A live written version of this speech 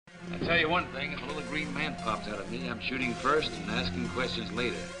you one thing, if a little green man pops out of me, I'm shooting first and asking questions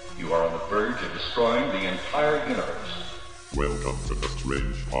later. You are on the verge of destroying the entire universe. Welcome to the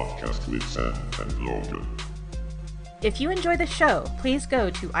Strange Podcast with Sam and Logan. If you enjoy the show, please go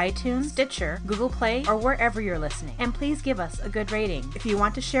to iTunes, Stitcher, Google Play, or wherever you're listening, and please give us a good rating. If you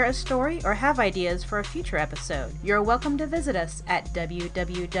want to share a story or have ideas for a future episode, you're welcome to visit us at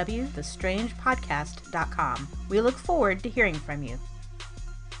www.thestrangepodcast.com. We look forward to hearing from you.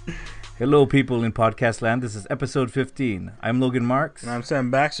 Hello, people in podcast land. This is episode 15. I'm Logan Marks. And I'm Sam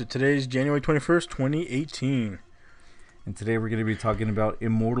Baxter. Today's January 21st, 2018. And today we're going to be talking about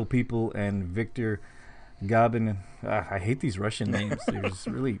Immortal people and Viktor Grebennikov. I hate these Russian names. They're just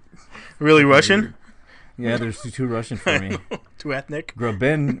really Russian? Yeah, they're too Russian for me. Too ethnic?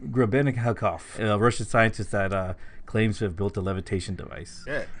 Grebennikov, a Russian scientist that claims to have built a levitation device.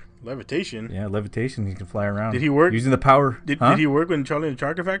 Yeah, levitation? Yeah, levitation. He can fly around. Did he work? Using the power. Did he work in Charlie and the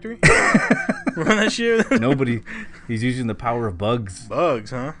Chocolate Factory? Run that shit? Nobody. He's using the power of bugs.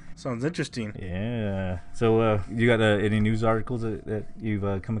 Bugs, huh? Sounds interesting. Yeah. So, you got any news articles that you've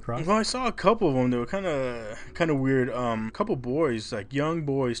come across? Well, I saw a couple of them. They were kind of weird. A couple boys, like young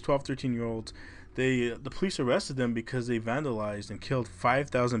boys, 12, 13-year-olds. The police arrested them because they vandalized and killed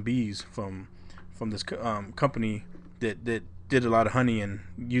 5,000 bees from this company that did a lot of honey and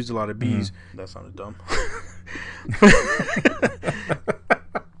used a lot of bees. Mm-hmm. That sounded dumb.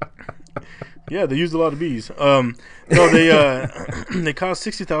 Yeah, they used a lot of bees. No, they caused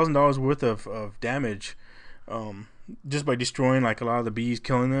 $60,000 worth of damage, just by destroying like a lot of the bees,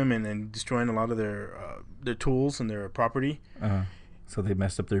 killing them, and then destroying a lot of their tools and their property. So they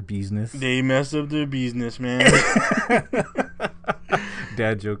messed up their business. They messed up their business, man.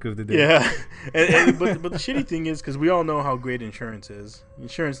 Dad joke of the day. Yeah, but the shitty thing is, because we all know how great insurance is.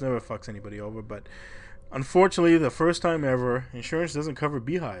 Insurance never fucks anybody over, but unfortunately, the first time ever, insurance doesn't cover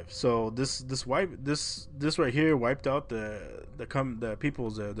beehives. So this right here wiped out the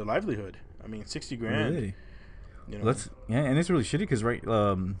people's their livelihood. I mean, $60,000. Really? You know? Well, and it's really shitty because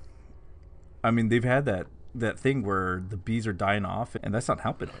I mean, they've had that thing where the bees are dying off, and that's not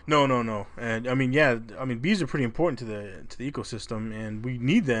helping. No. And I mean, bees are pretty important to the ecosystem, and we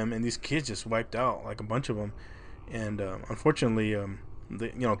need them. And these kids just wiped out like a bunch of them, and unfortunately,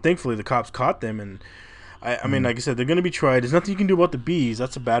 thankfully the cops caught them. And I mean, like I said, they're going to be tried. There's nothing you can do about the bees.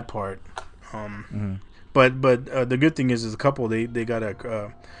 That's the bad part. But the good thing is the couple they got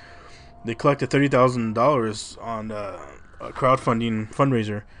they collected $30,000 on a crowdfunding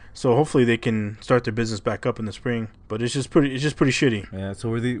fundraiser. So hopefully they can start their business back up in the spring. But it's just pretty shitty. Yeah. So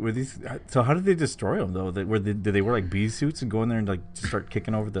were these? So how did they destroy them though? Did they wear like bee suits and go in there and like just start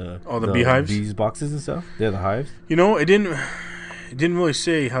kicking over the beehives, bees boxes and stuff? Yeah, the hives. It didn't really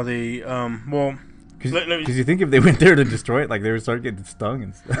say how they Because you think if they went there to destroy it, like they would start getting stung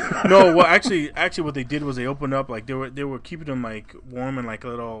and stuff. No, well, actually, what they did was they opened up, like they were keeping them like warm and like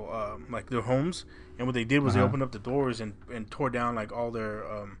little like their homes, and what they did was they opened up the doors and tore down like all their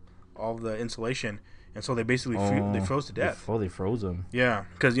all the insulation, and so they basically they froze to death. They froze them. Yeah,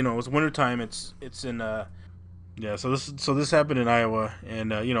 because it's wintertime. It's in yeah. So this happened in Iowa,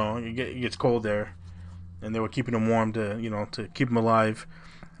 and it gets cold there, and they were keeping them warm to keep them alive.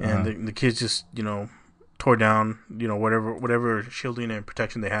 And the kids just, tore down, whatever shielding and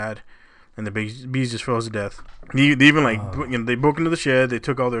protection they had, and the bees just froze to death. They even they broke into the shed, they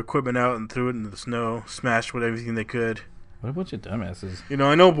took all their equipment out and threw it into the snow, smashed with everything they could. What a bunch of dumbasses.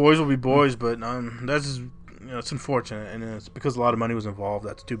 I know boys will be boys, but that's just, it's unfortunate, and it's because a lot of money was involved.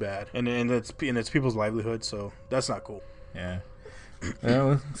 That's too bad, and it's people's livelihood, so that's not cool. Yeah.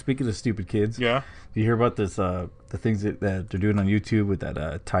 Well, speaking of stupid kids, yeah. Do you hear about this? The things that they're doing on YouTube with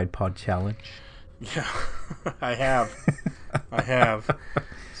that Tide Pod challenge. Yeah, I have.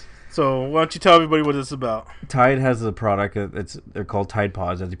 So why don't you tell everybody what it's about? Tide has a product. They're called Tide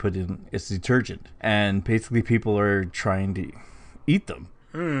Pods. As you put in, it's detergent, and basically people are trying to eat them.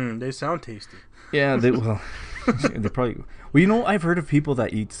 They sound tasty. Yeah, they probably. Well, I've heard of people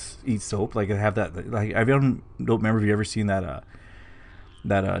that eat soap. Like they have that. Like I don't remember if you ever seen that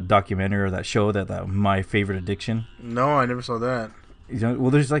documentary or that show that My Favorite Addiction. No, I never saw that.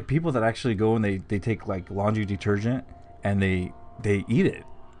 Well, there's like people that actually go and they take like laundry detergent and they eat it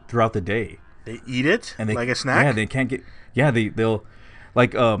throughout the day. They eat it and like a snack. Yeah, they can't get. Yeah, they'll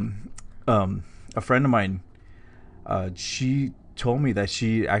like a friend of mine. She told me that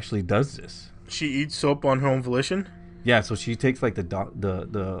she actually does this. She eats soap on her own volition. Yeah, so she takes like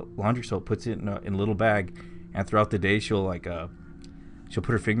the laundry soap, puts it in a little bag, and throughout the day she'll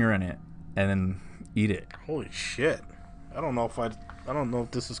put her finger in it and then eat it. Holy shit! I don't know if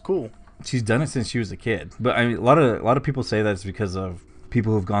this is cool. She's done it since she was a kid, but I mean, a lot of people say that it's because of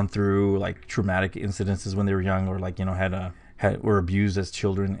people who've gone through like traumatic incidences when they were young, or like were abused as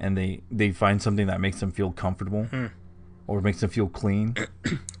children, and they find something that makes them feel comfortable or makes them feel clean.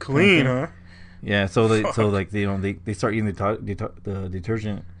 Clean, huh? Yeah. So they they start eating the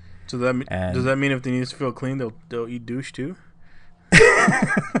detergent. So does that mean if they need to feel clean, they'll eat douche too?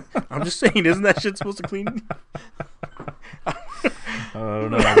 I'm just saying, isn't that shit supposed to clean? Oh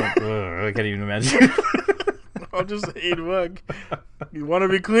no, I can't even imagine. I'm just saying, fuck. You want to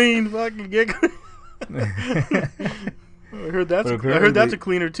be clean, fucking get clean. I heard that's a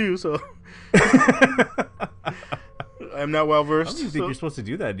cleaner too, so I'm not well versed. I don't think you're supposed to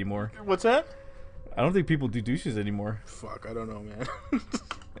do that anymore. What's that? I don't think people do douches anymore. Fuck, I don't know, man.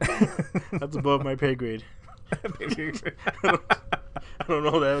 That's above my pay grade. I don't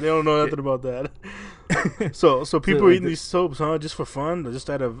know that. They don't know nothing about that. So people are eating these soaps, huh? Just for fun, just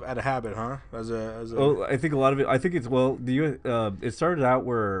out of habit, huh? Well, I think a lot of it. I think it's it started out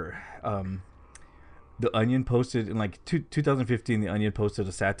where the Onion posted in like 2015. The Onion posted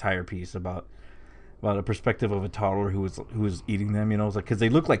a satire piece about a perspective of a toddler who was eating them. It's like because they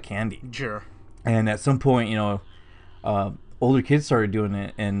look like candy. Sure. And at some point, older kids started doing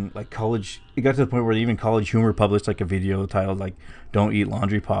it, and like it got to the point where even College Humor published like a video titled like "Don't Eat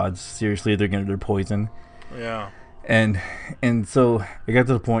Laundry Pods. Seriously, they're poison." Yeah. And so it got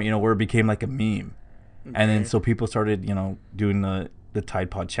to the point where it became like a meme, and then so people started doing the Tide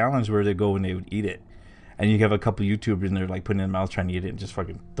Pod challenge where they go and they would eat it, and you have a couple YouTubers and they're like putting it in their mouth trying to eat it and just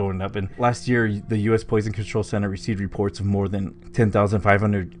fucking throwing it up. And last year, the U.S. Poison Control Center received reports of more than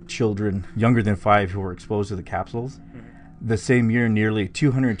 10,500 children younger than 5 who were exposed to the capsules. The same year, nearly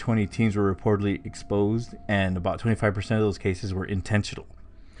 220 teens were reportedly exposed, and about 25% of those cases were intentional,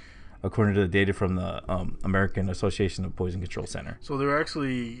 according to the data from the American Association of Poison Control Center. So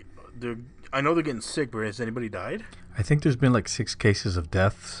I know they're getting sick, but has anybody died? I think there's been like 6 cases of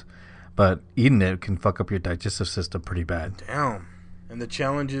deaths, but eating it can fuck up your digestive system pretty bad. Damn. And the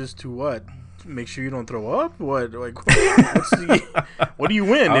challenge is to what? Make sure you don't throw up? What? Like, what do you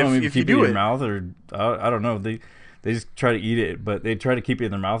win if you do it? In your mouth, or I don't know. They just try to eat it, but they try to keep it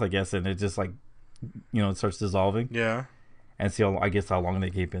in their mouth, I guess, and it just like, it starts dissolving. Yeah. And see how long they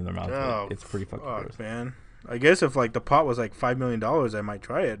keep it in their mouth. Oh, it's pretty fucking gross, man. I guess if like the pot was like $5 million, I might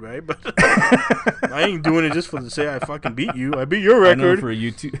try it, right? But I ain't doing it just for to say I fucking beat you. I beat your record. I know, for a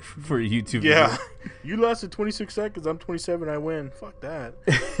YouTube. Yeah. You lasted 26 seconds. I'm 27. I win. Fuck that.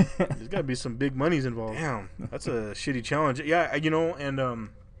 There's got to be some big monies involved. Damn, that's a shitty challenge. Yeah, and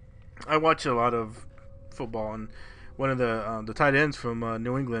I watch a lot of football, and one of the tight ends from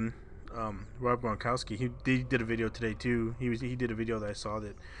New England, Rob Gronkowski, he did a video today too. He did a video that I saw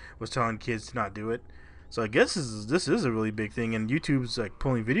that was telling kids to not do it. So I guess this is a really big thing, and YouTube's like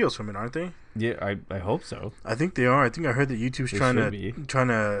pulling videos from it, aren't they? Yeah, I hope so. I think they are. I think I heard that YouTube's trying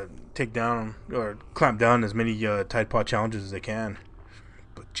to take down or clamp down as many Tide Pod challenges as they can.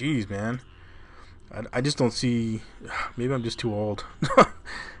 But geez, man, I just don't see. Maybe I'm just too old.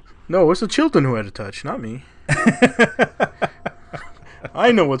 No, it's the children who had a touch, not me.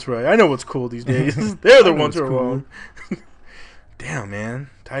 I know what's right. I know what's cool these days. They're the ones who are wrong. Damn, man,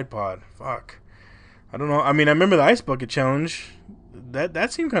 Tide Pod. Fuck. I don't know. I mean, I remember the ice bucket challenge.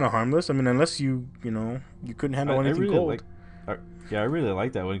 That seemed kind of harmless. I mean, unless you couldn't handle anything cold. I really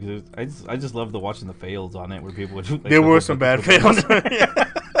like that one because I just loved watching the fails on it where people would. Like, there were some bad fails.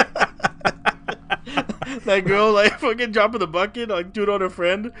 That girl like fucking dropping the bucket, like do it on her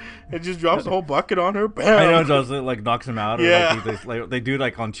friend, and just drops the whole bucket on her. Bam. I know, just like knocks them out. Or yeah. Like, they do it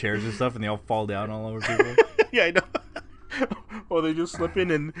like on chairs and stuff, and they all fall down all over people. Yeah, I know. Or they just slip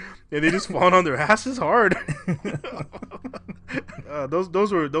in and they just fall on their asses hard.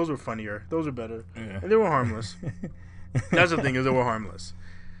 Those were funnier. Those were better, yeah. And they were harmless. That's the thing, is they were harmless.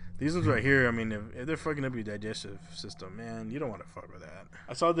 These ones right here, I mean, if they're fucking up your digestive system, man, you don't want to fuck with that.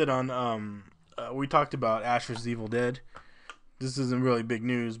 I saw that on we talked about Ash vs. Evil Dead. This isn't really big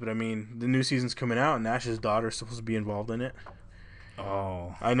news, but I mean, the new season's coming out, and Ash's daughter's supposed to be involved in it.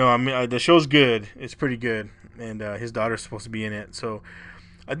 Oh, I know. I mean, the show's good. It's pretty good, and his daughter's supposed to be in it. So,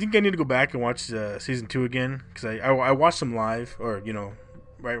 I think I need to go back and watch season 2 again because I watched them live, or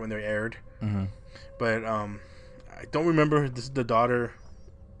right when they aired. Mm-hmm. But I don't remember the daughter.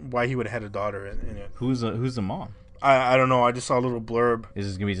 Why he would have had a daughter in it? Who's the mom? I don't know. I just saw a little blurb. Is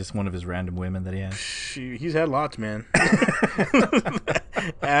this gonna be just one of his random women that he has? He's had lots, man.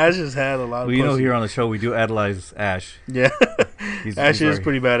 Ash has had a lot. Well, here on the show we do idolize Ash. Yeah, Ash is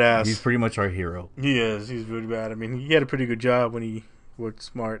pretty badass. He's pretty much our hero. He is. He's really bad. I mean, he had a pretty good job when he worked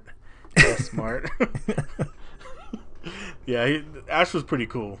smart. Smart. Yeah, Ash was pretty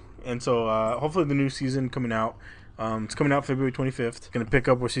cool, and so hopefully the new season coming out. It's coming out February 25th. Going to pick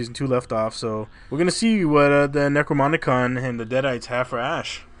up where season 2 left off. So we're going to see what the Necromonicon and the Deadites have for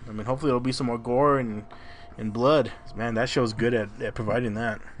Ash. I mean, hopefully there'll be some more gore and blood. Man, that show's good at providing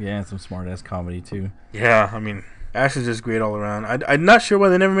that. Yeah, and some smart-ass comedy, too. Yeah, I mean, Ash is just great all around. I'm not sure why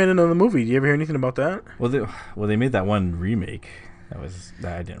they never made another movie. Do you ever hear anything about that? Well, they made that one remake.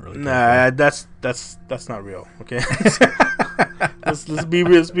 That I didn't really. Nah, that's not real. Okay, let's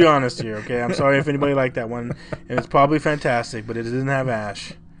be honest here. Okay, I'm sorry if anybody liked that one, and it's probably fantastic, but it didn't have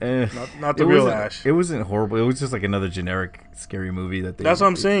Ash. Not the real Ash. It wasn't horrible. It was just like another generic scary movie that they. That's what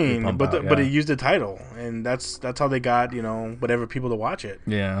I'm saying. But it used the title, and that's how they got whatever people to watch it.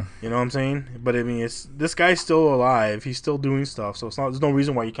 Yeah. You know what I'm saying? But I mean, this guy's still alive. He's still doing stuff. So there's no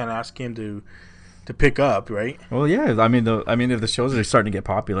reason why you can't ask him to pick up, right? Well, yeah. I mean, if the shows are starting to get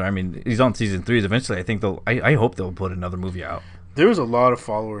popular, I mean, he's on season 3. Eventually, I think I hope they'll put another movie out. There was a lot of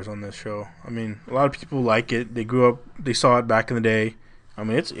followers on this show. I mean, a lot of people like it. They grew up. They saw it back in the day. I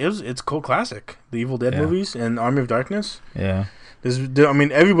mean, it's cult classic. The Evil Dead movies and Army of Darkness. Yeah. I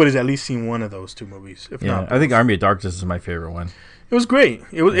mean, everybody's at least seen one of those 2 movies, if not both. I think Army of Darkness is my favorite one. It was great.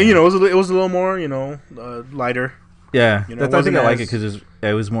 It was it was a little more lighter. Yeah, I think I like it because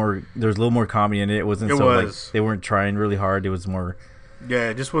there was a little more comedy in it. It wasn't like they weren't trying really hard. It was more. Yeah,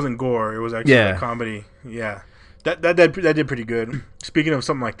 it just wasn't gore. It was actually like comedy. Yeah, that did pretty good. Speaking of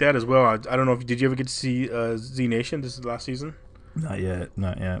something like that as well, I don't know did you ever get to see Z Nation? This is the last season. Not yet. Oh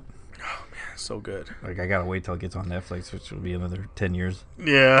man, so good. Like I gotta wait till it gets on Netflix, which will be another 10 years.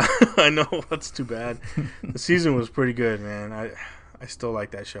 Yeah, I know. That's too bad. The season was pretty good, man. I still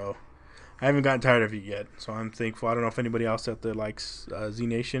like that show. I haven't gotten tired of it yet, so I'm thankful. I don't know if anybody else out there likes Z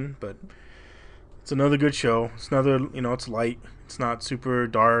Nation, but it's another good show. It's another, it's light. It's not super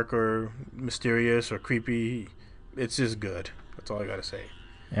dark or mysterious or creepy. It's just good. That's all I gotta say.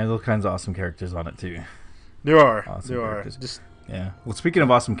 Yeah, those kinds of awesome characters on it too. There are. Awesome there characters. are. Just yeah. Well, speaking of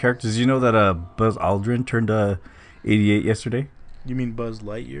awesome characters, you know that Buzz Aldrin turned 88 yesterday. You mean Buzz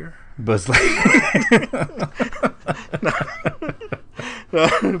Lightyear? Buzz Lightyear.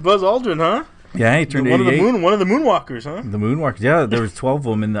 Buzz Aldrin, huh? Yeah, he turned 88. One of the Moonwalkers, huh? The Moonwalkers. Yeah, there was 12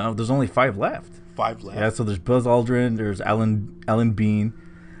 of them, and there's only 5 left. 5 left. Yeah, so there's Buzz Aldrin, there's Alan Bean,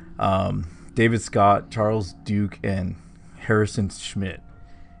 David Scott, Charles Duke, and Harrison Schmidt,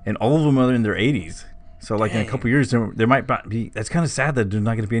 and all of them are in their 80s. So, like, in a couple years, there might not be. That's kind of sad that there's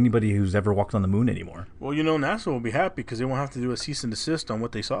not going to be anybody who's ever walked on the moon anymore. Well, NASA will be happy because they won't have to do a cease and desist on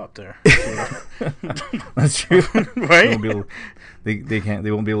what they saw up there. That's true, right?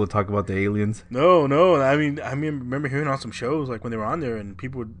 They won't be able to talk about the aliens. No. I remember hearing on some shows like when they were on there, and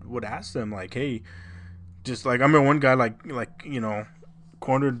people would ask them like, "Hey, just like I remember one guy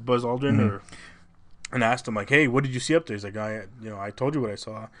cornered Buzz Aldrin and asked him like, "Hey, what did you see up there?" He's like, I told you what I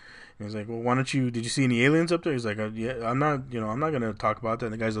saw." And he's like, "Well, why don't you? Did you see any aliens up there?" He's like, "Yeah, I'm not gonna talk about that."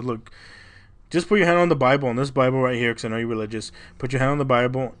 And the guy's like, "Look, just put your hand on the Bible, on this Bible right here, because I know you're religious. Put your hand on the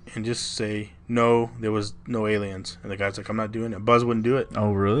Bible and just say, no, there was no aliens." And the guy's like, "I'm not doing it." Buzz wouldn't do it.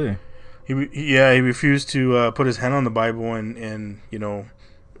 Oh, really? He refused to put his hand on the Bible and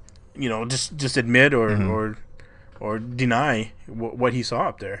just admit or deny what he saw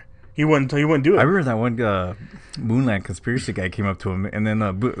up there. He wouldn't do it. I remember that one Moonland conspiracy guy came up to him, and then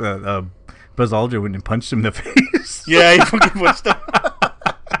Buzz Aldrin went and punched him in the face. Yeah, he fucking punched him.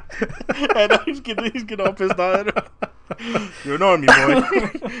 And he's getting all pissed on it. You're an army boy.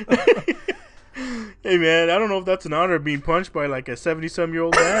 Hey man, I don't know if that's an honor being punched by like a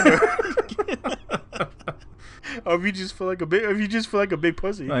 70-some-year-old man, or if you just feel like a big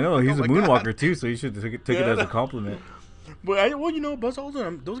pussy. I know he's a moonwalker too, so you should take it as a compliment. But Buzz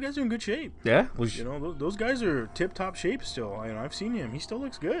Aldrin, those guys are in good shape. Yeah, those guys are tip-top shape still. I've seen him; he still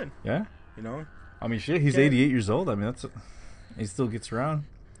looks good. Yeah, I mean, shit, he's 88 years old. I mean, he still gets around.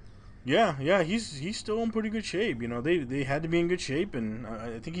 Yeah, he's still in pretty good shape. They had to be in good shape, and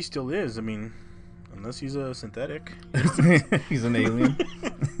I think he still is. I mean, unless he's a synthetic. He's an alien.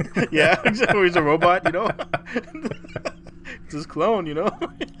 Yeah, exactly. He's a robot. It's his clone. He's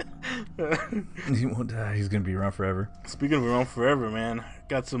gonna be around forever. Speaking of around forever, man,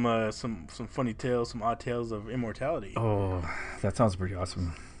 got some funny tales, some odd tales of immortality. Oh, that sounds pretty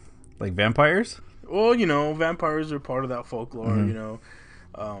awesome. Like vampires? Well, vampires are part of that folklore.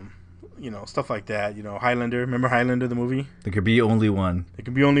 Stuff like that. Highlander. Remember Highlander, the movie? There could be only one. There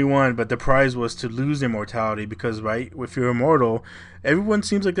could be only one, but the prize was to lose immortality because, right, if you're immortal, everyone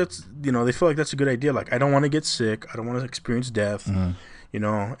seems like that's, they feel like that's a good idea. Like, I don't want to get sick. I don't want to experience death.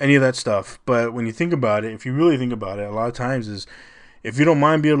 Any of that stuff. But when you think about it, if you really think about it, a lot of times is if you don't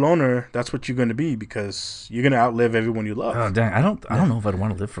mind being a loner, that's what you're going to be because you're going to outlive everyone you love. Oh, dang. I don't know if I'd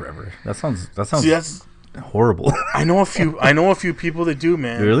want to live forever. That sounds See, horrible. I know a few people that do,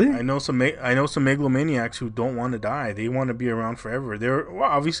 man. Really? I know some megalomaniacs who don't want to die. They want to be around forever.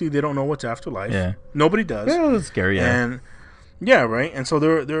 Obviously they don't know what's afterlife. Yeah. Nobody does. Yeah, it's scary. Yeah. And yeah, right. And so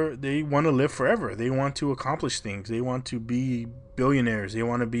they want to live forever. They want to accomplish things. They want to be billionaires. They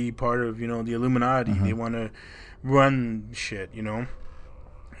want to be part of, the Illuminati. They want to run shit,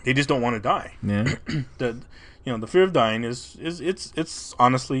 They just don't want to die. Yeah. The fear of dying is it's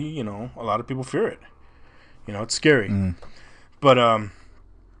honestly, a lot of people fear it. It's scary. But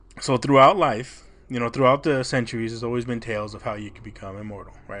so throughout life, throughout the centuries, there's always been tales of how you can become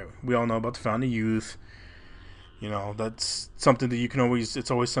immortal, right? We all know about the fountain of youth. That's something that you can always, it's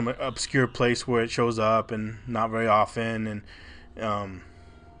always some obscure place where it shows up and not very often. And,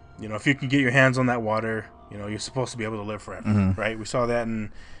 if you can get your hands on that water, you're supposed to be able to live forever, right? We saw that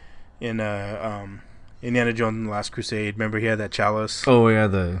in Indiana Jones and the Last Crusade. Remember he had that chalice? Oh, yeah,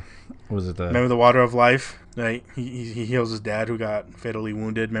 remember the water of life? Right? He heals his dad who got fatally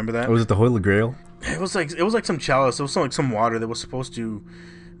wounded. Remember that? Was it the Holy Grail? It was like some chalice. It was some water that was supposed to,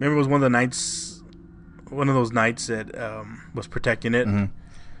 remember it was one of those knights that was protecting it.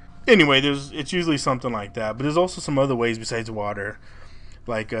 Anyway, it's usually something like that, but there's also some other ways besides water.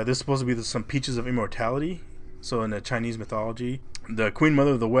 Like there's supposed to be some peaches of immortality. So in the Chinese mythology, the Queen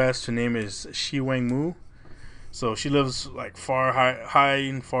Mother of the West, her name is Shi Wang Mu. So she lives like high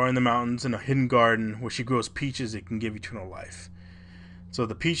and far in the mountains in a hidden garden where she grows peaches that can give eternal life. So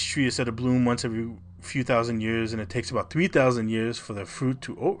the peach tree is said to bloom once every few thousand years, and it takes about 3,000 years for the fruit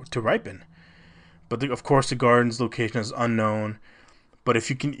to ripen. But of course, the garden's location is unknown. But if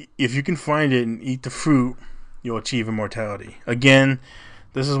you can find it and eat the fruit, you'll achieve immortality. Again,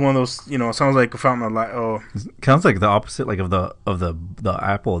 this is one of those. It sounds like a fountain of life. Oh, it sounds like the opposite, like of the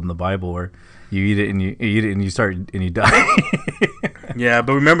apple in the Bible, where you eat it and you die. Yeah,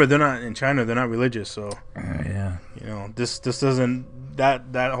 but remember, they're not in China. They're not religious, so yeah. This doesn't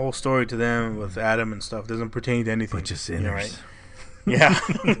that whole story to them with Adam and stuff doesn't pertain to anything. Bunch of sinners. Right? Yeah.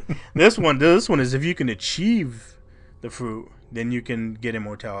 This one is if you can achieve the fruit, then you can get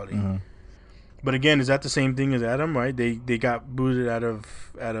immortality. But again, is that the same thing as Adam? Right? They got booted out of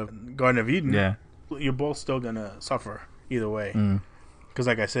Garden of Eden. Yeah. You're both still gonna suffer either way. Because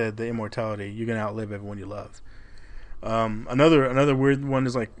like I said, the immortality, you're gonna outlive everyone you love. Another weird one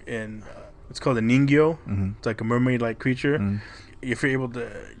is like it's called a ningyo. It's like a mermaid-like creature. If you're able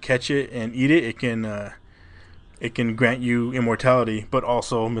to catch it and eat it, it can grant you immortality, but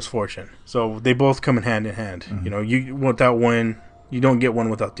also misfortune. So they both come in hand. You without one, you don't get one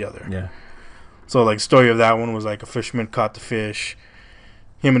without the other. Yeah. So like the story of that one was like a fisherman caught the fish.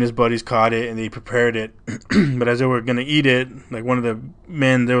 Him and his buddies caught it and they prepared it. But as they were gonna eat it, like one of the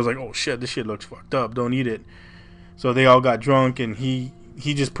men, they was like, "Oh shit, this shit looks fucked up. Don't eat it." So they all got drunk and he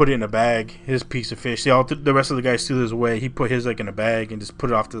just put it in a bag. His piece of fish. The rest of the guys threw his away. He put his like in a bag and just put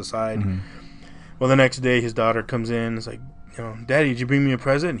it off to the side. Well, the next day his daughter comes in. It's like, "Daddy, did you bring me a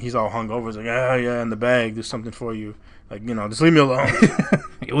present?" And he's all hungover. He's like, "Ah, yeah, in the bag. There's something for you. Like, just leave me alone."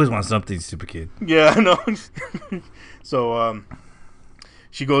 You always want something, stupid kid. Yeah, I know. So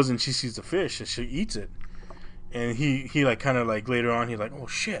she goes and she sees the fish and she eats it. And he like kind of like later on he's like, "Oh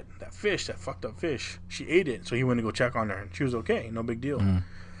shit, that fucked up fish. She ate it." So he went to go check on her and she was okay, no big deal.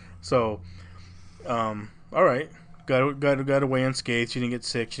 So, all right, got away unscathed. She didn't get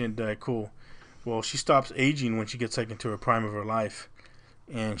sick. She didn't die. Cool. Well, she stops aging when she gets like into her prime of her life,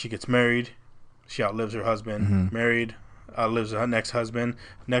 and she gets married. She outlives her husband. Married, outlives her next husband.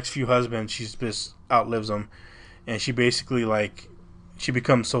 Next few husbands, she just outlives them, and she basically like she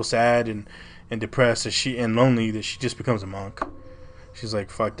becomes so sad and depressed and lonely that she just becomes a monk. She's like,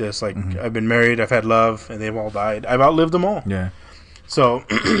 "Fuck this! Like I've been married, I've had love, and they've all died. I've outlived them all." Yeah. So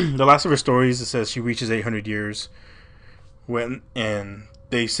the last of her stories, it says she reaches 800 years, and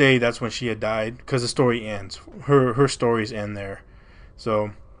they say that's when she had died because the story ends. Her stories end there.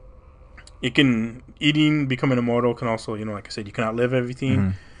 So becoming immortal can also, like I said, you can outlive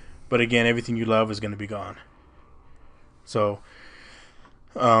everything, but again, everything you love is going to be gone. So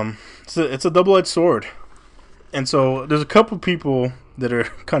it's a double-edged sword. And so there's a couple people that are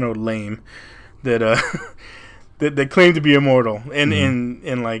kind of lame that that claim to be immortal in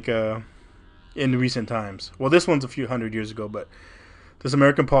recent times. Well, this one's a few hundred years ago, but this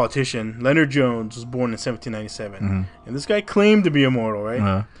American politician, Leonard Jones, was born in 1797. And this guy claimed to be immortal,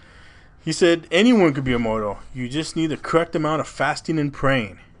 right? He said anyone could be immortal. You just need the correct amount of fasting and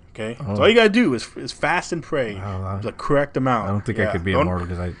praying. Okay? So all you got to do is fast and pray. The correct amount. I don't think I could be immortal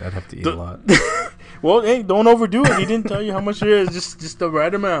because I'd have to eat a lot. Well, hey, don't overdo it. He didn't tell you how much it is. Just the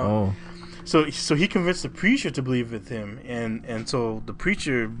right amount. So he convinced the preacher to believe with him, and so the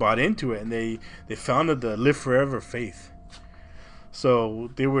preacher bought into it, and they founded the Live Forever faith. So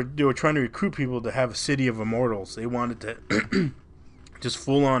they were trying to recruit people to have a city of immortals. They wanted to just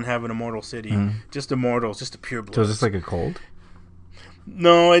full on have an immortal city, just immortals, just a pure blood. So is this like a cult?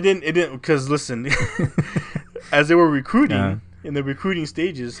 No, it didn't. Because listen, as they were recruiting in the recruiting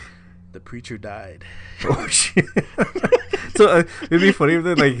stages, the preacher died. Oh shit! So it'd be funny if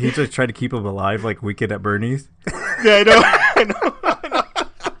like he just tried to keep him alive, like Weekend at Bernie's. Yeah, I know.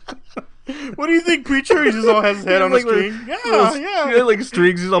 What do you think, preacher? He just all has his head on a string. Yeah, like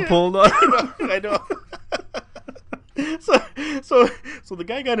strings just all pulled on. I know. So the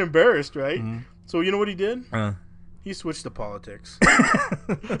guy got embarrassed, right? Mm-hmm. So you know what he did? He switched to politics.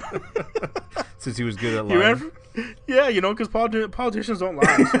 Since he was good at lying. Because politicians don't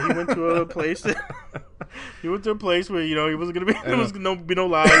lie. So he went to a place. He went to a place where he wasn't gonna be there was be no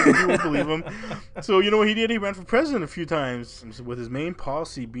lies. People would believe him. So you know what he did? He ran for president a few times, with his main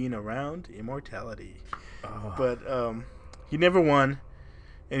policy being around immortality. Oh. But he never won,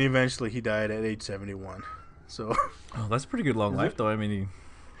 and eventually he died at age 71. So. Oh, that's a pretty good long life, though. I mean,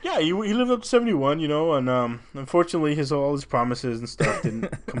 he lived up to 71, and unfortunately all his promises and stuff didn't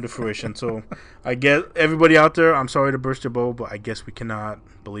come to fruition. So I guess everybody out there, I'm sorry to burst your bubble, but I guess we cannot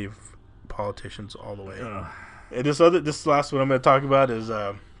believe politicians all the way. And this last one I'm going to talk about is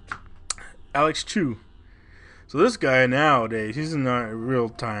Alex Chu. So this guy nowadays, he's in our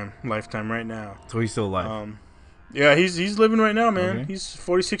lifetime right now. So he's still alive. Yeah, he's living right now, man. Okay. He's a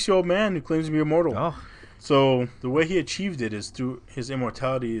 46-year-old man who claims to be immortal. Oh. So the way he achieved it is through his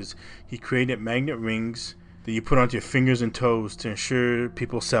immortality. Is he created magnet rings that you put onto your fingers and toes to ensure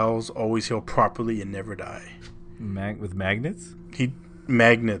people's cells always heal properly and never die. With magnets?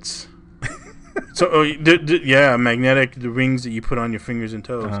 Magnets. So magnetic, the rings that you put on your fingers and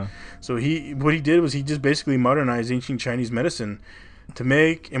toes. Uh-huh. So what he did was he just basically modernized ancient Chinese medicine to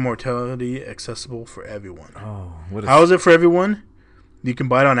make immortality accessible for everyone. Oh, how is it for everyone? You can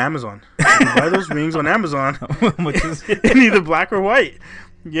buy it on Amazon. You can buy those rings on Amazon. In either black or white.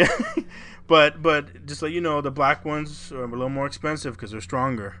 Yeah. But just so you know, the black ones are a little more expensive because they're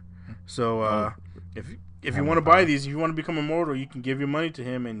stronger. So if you want to buy these, if you want to become immortal, you can give your money to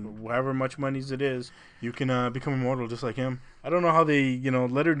him, and however much money it is, you can become immortal just like him. I don't know how they,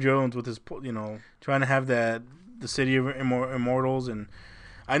 Leonard Jones with his, trying to have the city of immortals, and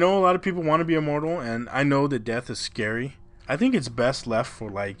I know a lot of people want to be immortal, and I know that death is scary. I think it's best left for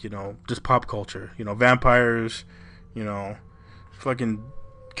just pop culture, vampires, fucking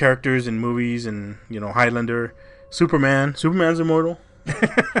characters in movies, and Highlander, Superman's immortal.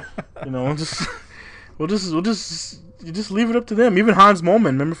 We'll just leave it up to them. Even Hans Moleman,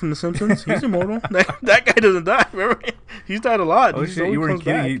 remember from The Simpsons? He's immortal. That guy doesn't die. Remember, he's died a lot. Oh shit, you weren't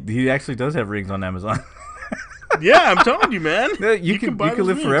kidding. He actually does have rings on Amazon. Yeah, I'm telling you, man. You can live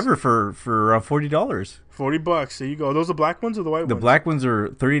rings forever for $40. $40. There you go. Are those the black ones or the white ones? The black ones are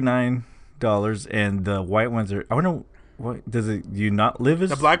 $39, and the white ones are. I don't know. What does it? Do you not live as?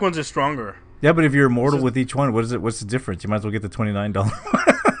 The black ones are stronger. Yeah, but if you're immortal with each one, what is it? What's the difference? You might as well get the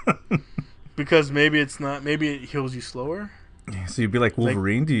 $29. Because maybe it's not. Maybe it heals you slower. So you'd be like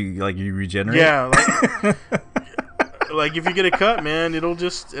Wolverine. Do you regenerate? Yeah. Like if you get a cut, man, it'll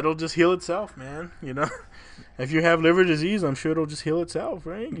just heal itself, man. If you have liver disease, I'm sure it'll just heal itself,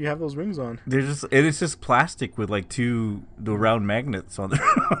 right? You have those rings on. It's just plastic with the round magnets on there.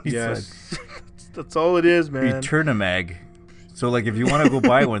 Yes, that's all it is, man. Eternamag. So if you want to go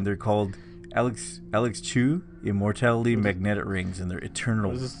buy one, they're called Alex Chu Immortality Magnetic Rings, and they're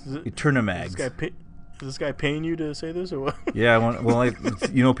Eternamags. Is this guy paying you to say this or what? Yeah,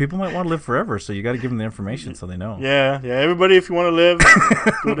 people might want to live forever, so you got to give them the information so they know. Yeah. Everybody, if you want to live,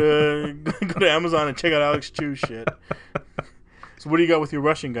 go to Amazon and check out Alex Chu's shit. So what do you got with your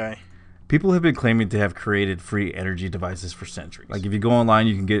Russian guy? People have been claiming to have created free energy devices for centuries. If you go online,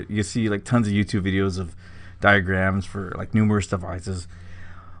 you can see tons of YouTube videos of diagrams for numerous devices.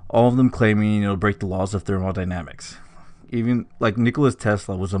 All of them claiming it'll break the laws of thermodynamics. Even Nikola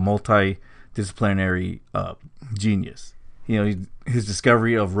Tesla was a multidisciplinary genius. His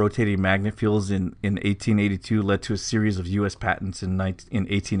discovery of rotating magnet fields in 1882 led to a series of U.S. patents in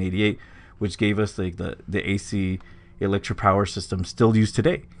 1888, which gave us the AC electric power system still used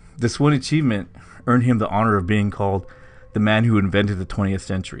today. This one achievement earned him the honor of being called the man who invented the 20th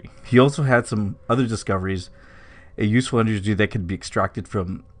century. He also had some other discoveries, a useful energy that could be extracted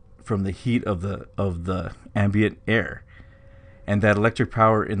from the heat of the ambient air, and that electric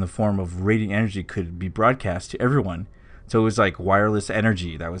power in the form of radiant energy could be broadcast to everyone. So it was like wireless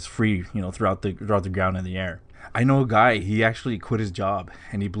energy that was free, throughout the ground and the air. I know a guy, he actually quit his job,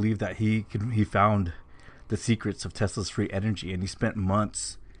 and he believed that he found the secrets of Tesla's free energy, and he spent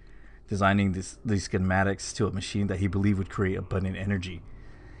months designing these schematics to a machine that he believed would create abundant energy,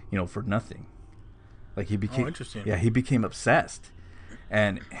 for nothing. Like he became, interesting. Yeah, he became obsessed,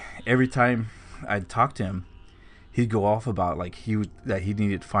 and every time I'd talk to him, he'd go off about like that he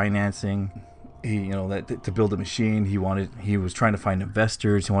needed financing, to build a machine. He was trying to find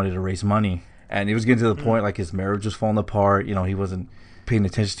investors. He wanted to raise money, and it was getting to the point like his marriage was falling apart. He wasn't paying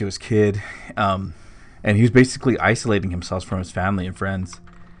attention to his kid, and he was basically isolating himself from his family and friends.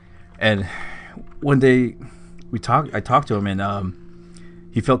 And one day, I talked to him,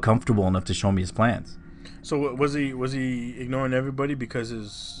 and he felt comfortable enough to show me his plans. So was he ignoring everybody because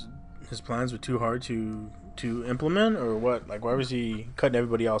his plans were too hard to implement, or what? Like, why was he cutting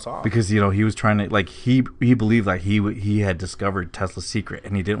everybody else off? Because he was trying to, like, he believed like he had discovered Tesla's secret,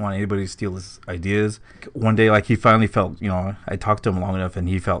 and he didn't want anybody to steal his ideas. One day, like, he finally felt, I talked to him long enough, and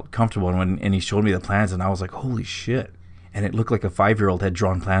he felt comfortable, and he showed me the plans, and I was like, holy shit! And it looked like a 5-year-old had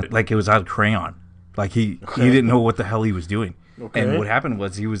drawn plans, like it was out of crayon. Like he didn't know what the hell he was doing. Okay. And what happened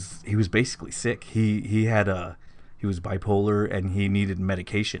was he was basically sick. He was bipolar, and he needed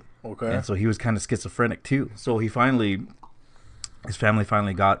medication. Okay. And so he was kind of schizophrenic too. So his family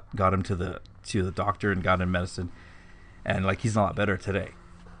finally got him to the doctor and got him medicine, and like he's a lot better today.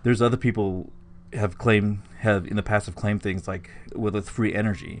 There's other people have in the past claimed things like with free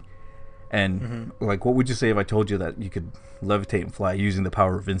energy, and like, what would you say if I told you that you could levitate and fly using the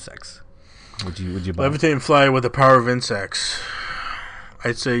power of insects? Would you buy it? Levitate and fly with the power of insects?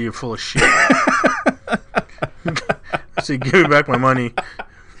 I'd say you're full of shit. I'd say give me back my money.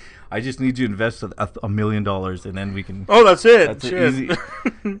 I just need you to invest $1 million, and then we can. Oh, that's it. That's easy.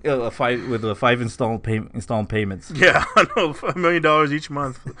 With the 5 installment payments. Yeah, I know, $1 million each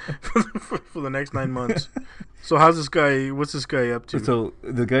month for the next 9 months. So what's this guy up to? So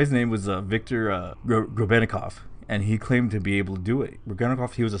the guy's name was Viktor Grebennikov, and he claimed to be able to do it.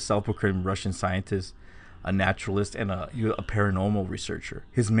 Grebennikov, he was a self-proclaimed Russian scientist, a naturalist, and a paranormal researcher.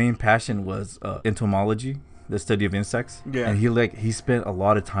 His main passion was entomology, the study of insects. Yeah. And he spent a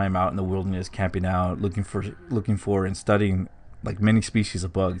lot of time out in the wilderness, camping out, looking for and studying like many species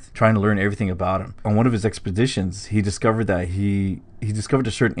of bugs, trying to learn everything about them. On one of his expeditions, he discovered that he discovered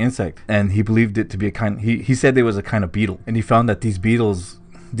a certain insect, and he believed it to be he said there was a kind of beetle, and he found that these beetles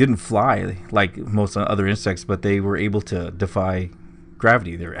didn't fly like most other insects, but they were able to defy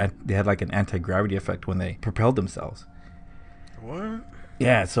gravity. They had like an anti-gravity effect when they propelled themselves. What?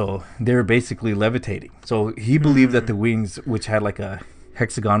 Yeah, so they're basically levitating. So he believed that the wings, which had like a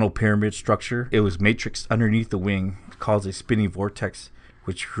hexagonal pyramid structure, it was matrixed underneath the wing, caused a spinning vortex,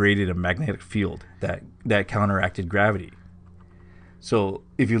 which created a magnetic field that counteracted gravity. So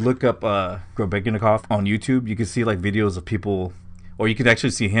if you look up Grebennikov on YouTube, you can see like videos of people, or you could actually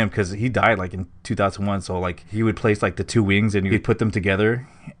see him, because he died like in 2001. So like he would place like the two wings, and he'd put them together,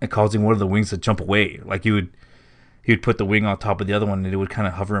 and causing one of the wings to jump away. Like he would put the wing on top of the other one, and it would kind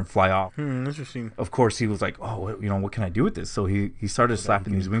of hover and fly off. Interesting. Of course, he was like, oh, what can I do with this? So he started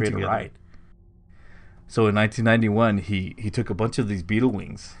slapping these wings together. Ride. So in 1991, he took a bunch of these beetle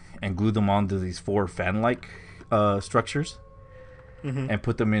wings and glued them onto these 4 fan-like structures, and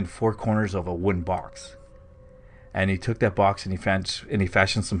put them in 4 corners of a wooden box. And he took that box, and he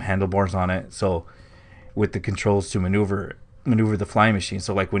fashioned some handlebars on it, so with the controls to maneuver the flying machine.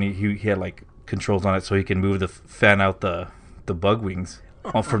 So like when he had like controls on it, so he can move the fan out the bug wings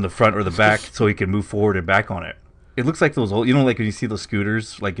from the front or the back, so he can move forward and back on it. It looks like those old, like when you see those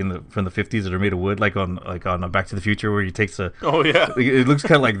scooters like from the 50s that are made of wood, like on Back to the Future, where he takes a. Oh yeah. It looks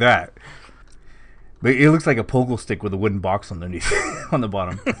kind of like that, but it looks like a pogo stick with a wooden box underneath on the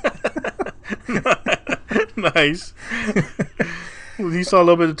bottom. Nice. He saw a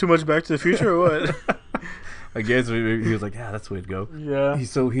little bit too much Back to the Future, or what? I guess he was like, yeah, that's the way to go. Yeah. He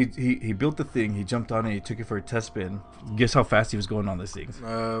built the thing. He jumped on it. He took it for a test spin. Guess how fast he was going on these things?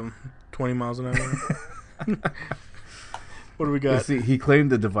 20 miles an hour. What do we got? See, he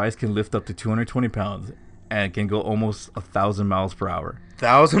claimed the device can lift up to 220 pounds and can go almost 1,000 miles per hour.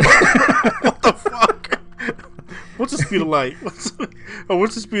 1,000? What the fuck? What's the speed of light?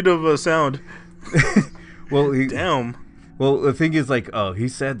 What's the speed of sound? Well, damn. Well, the thing is, like, he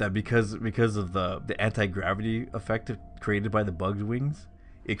said that because of the anti-gravity effect created by the bug's wings,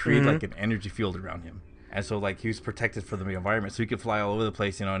 it created like an energy field around him, and so like he was protected from the environment, so he could fly all over the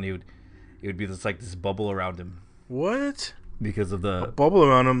place, and it would be this bubble around him. What? Because of the bubble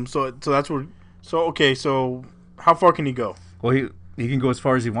around him. So that's where. So okay. So how far can he go? Well, he can go as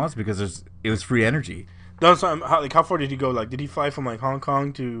far as he wants because it was free energy. That's how far did he go? Like, did he fly from like Hong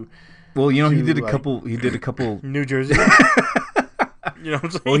Kong to? Well, you know, he did a like, couple. He did a couple. New Jersey. You know what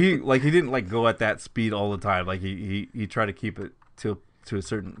I'm saying? Well, he didn't like go at that speed all the time. Like he tried to keep it to a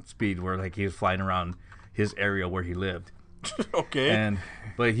certain speed where like he was flying around his area where he lived. Okay.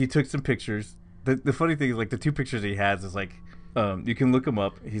 But he took some pictures. The funny thing is, like, the two pictures he has is like, you can look him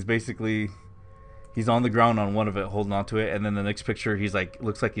up. He's on the ground on one of it, holding onto it, and then the next picture, he's like,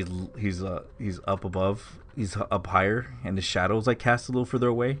 looks like he's up above, he's up higher, and the shadows like cast a little further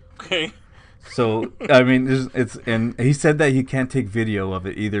away. Okay. So I mean, and he said that he can't take video of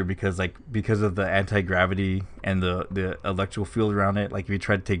it either because of the anti-gravity and the electrical field around it. Like if you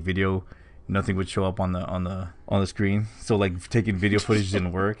tried to take video, nothing would show up on the screen. So like taking video footage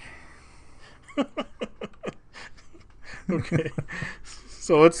didn't work. Okay.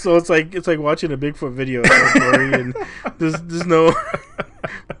 So it's like watching a Bigfoot video, and there's no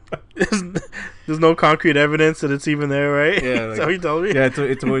there's no concrete evidence that it's even there, right? Yeah, That's how he told me. Yeah,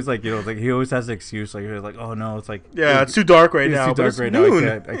 it's always like, you know, like he always has an excuse, like oh no, it's like it's too dark right now. It's too dark right now. I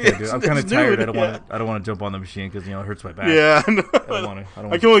can't do it. I'm kind of tired. Noon. I don't want to jump on the machine because, you know, it hurts my back. Yeah, I don't want to.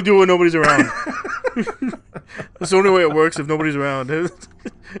 I can only do it when nobody's around. That's the only way it works if nobody's around.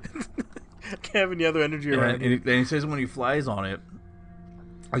 I can't have any other energy around. And he says when he flies on it,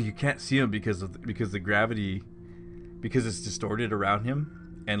 you can't see him because the gravity, because it's distorted around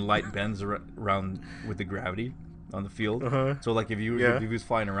him, and light bends around with the gravity on the field. Uh-huh. So like if he was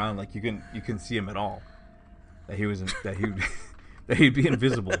flying around, like you can see him at all. That he'd be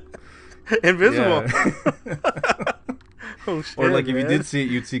invisible. Invisible. Yeah. Oh, shit, or like if man. you did see it,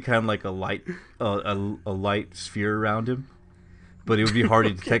 you'd see kind of like a light sphere around him. But it would be hard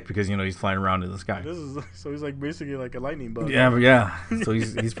to detect because, you know, he's flying around in the sky. So he's like basically like a lightning bug. Yeah. So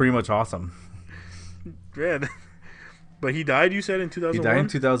he's pretty much awesome. Man. But he died, you said, in 2001? He died in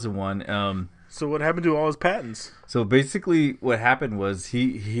 2001. So what happened to all his patents? So basically what happened was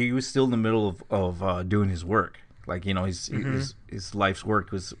he was still in the middle of doing his work. Like, you know, his life's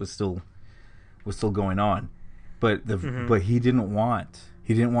work was still going on. But but he didn't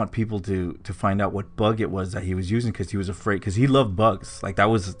want people to find out what bug it was that he was using because he was afraid, because he loved bugs. Like that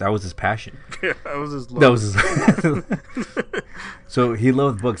was his passion. Yeah, that was his love. So he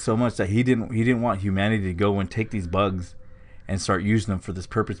loved bugs so much that he didn't want humanity to go and take these bugs and start using them for this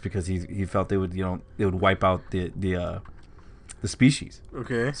purpose because he felt they would wipe out the species.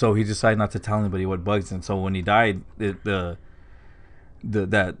 Okay. So he decided not to tell anybody what bugs, and so when he died, that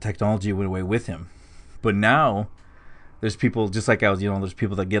technology went away with him. But now there's people, just like I was, you know, there's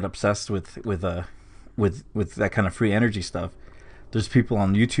people that get obsessed with that kind of free energy stuff. There's people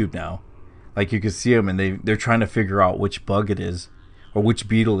on YouTube now, like you can see them, and they're trying to figure out which bug it is or which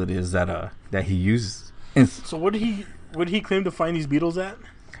beetle it is that he uses. And so what did he claim to find these beetles at?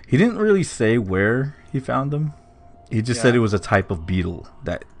 He didn't really say where he found them. He just said it was a type of beetle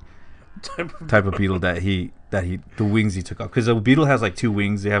that the wings he took off, because a beetle has like two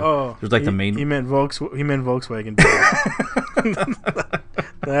wings. They have there's like the main. He meant Volkswagen.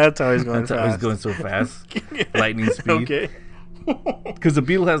 That's how he's going. That's how he's going so fast. Lightning speed. Okay. Because the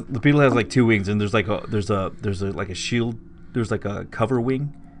beetle has like two wings, and there's a shield. There's like a cover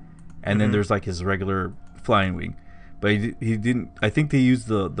wing, and then there's like his regular flying wing. But he didn't. I think they used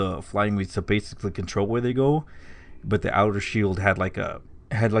the flying wings to basically control where they go, but the outer shield had like a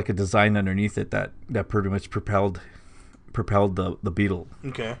design underneath it that pretty much propelled the beetle.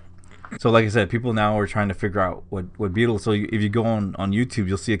 Okay. So like I said, people now are trying to figure out what beetle. So if you go on YouTube,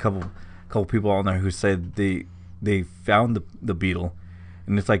 you'll see a couple people on there who said they found the beetle,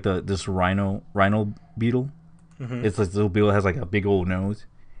 and it's like this rhino beetle. Mm-hmm. It's like this little beetle that has like a big old nose,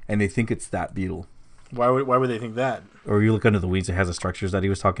 and they think it's that beetle. Why would they think that? Or you look under the wings, it has the structures that he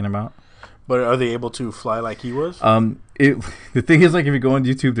was talking about. But are they able to fly like he was? The thing is, like, if you go on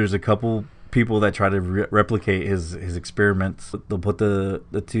YouTube, there's a couple people that try to replicate his experiments. They'll put the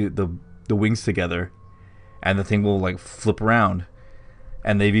wings together, and the thing will like flip around.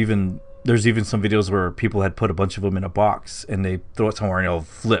 And there's even some videos where people had put a bunch of them in a box, and they throw it somewhere and it'll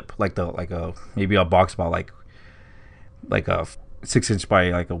flip maybe a box about like a 6-inch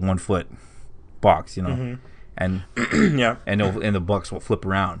by like a 1 foot box, you know, and and the box will flip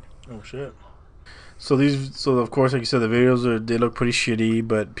around. Oh shit! So of course, like you said, the videos they look pretty shitty,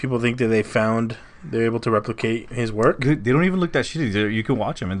 but people think that they're able to replicate his work. They don't even look that shitty. You can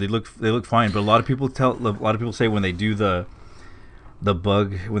watch them and they look fine. But a lot of people say when they do the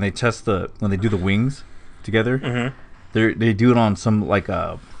bug, when they do the wings together, they do it on some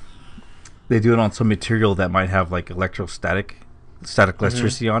some material that might have like static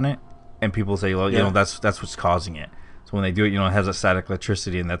electricity on it, and people say, well, you know, that's what's causing it. So when they do it, it has a static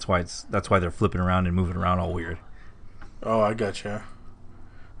electricity, and that's why they're flipping around and moving around all weird. Oh, I gotcha.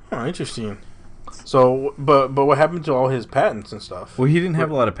 Oh, interesting. So, but what happened to all his patents and stuff? Well, he didn't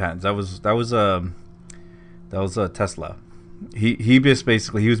have a lot of patents. That was Tesla. He just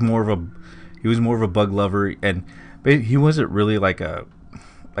basically he was more of a bug lover, and he wasn't really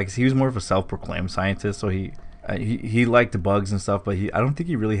he was more of a self-proclaimed scientist. So he liked bugs and stuff, but I don't think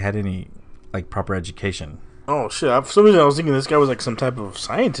he really had any proper education. Oh shit! For some reason, I was thinking this guy was some type of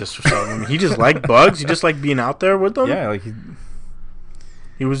scientist or something. I mean, he just liked bugs. He just liked being out there with them. Yeah,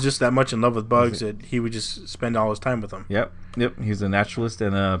 he was just that much in love with bugs that he would just spend all his time with them. Yep. He's a naturalist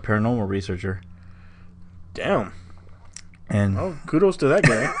and a paranormal researcher. Damn. And kudos to that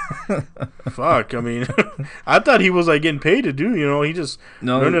guy. Fuck. I mean, I thought he was getting paid to do. He just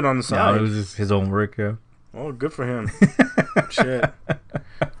learned it on the side. No, it was just his own work. Yeah. Oh, good for him. Shit.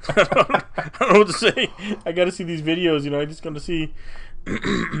 I don't know what to say. I got to see these videos. I just got to see.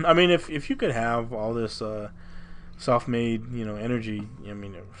 I mean, if you could have all this self-made, energy, I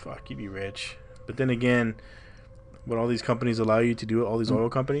mean, fuck, you'd be rich. But then again, would all these companies allow you to do it? All these oil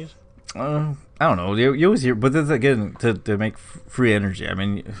companies? I don't know. You always hear, but then again, to make free energy. I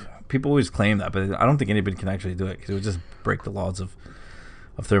mean, people always claim that, but I don't think anybody can actually do it because it would just break the laws of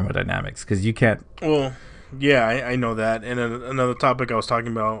thermodynamics. Because you can't. Well, yeah, I know that. And another topic I was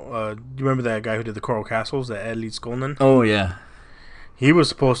talking about. Do you remember that guy who did the coral castles, that Ed Skolnin? Oh yeah. He was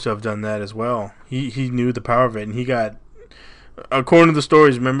supposed to have done that as well. He knew the power of it, and he got. According to the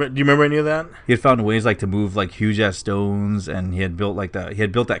stories, do you remember any of that? He had found ways to move huge ass stones, and he had built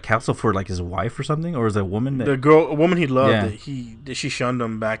that capsule for his wife or something, or was it a woman? A woman he loved. Yeah. She shunned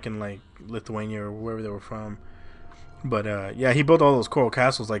him back in Lithuania or wherever they were from. But yeah, he built all those coral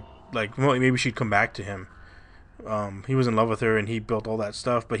castles. Well, maybe she'd come back to him. He was in love with her, and he built all that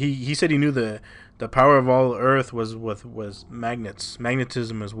stuff. But he said he knew the power of all Earth was magnets.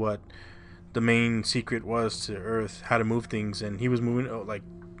 Magnetism is what the main secret was to Earth, how to move things. And he was moving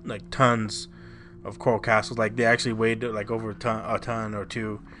tons of coral castles. They actually weighed over a ton or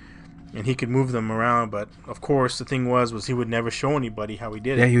two, and he could move them around. But of course, the thing was he would never show anybody how he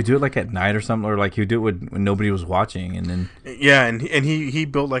did it. Yeah, he would do it at night or something, or he would do it when nobody was watching, and then and he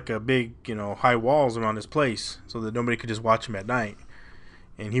built a big high walls around his place so that nobody could just watch him at night.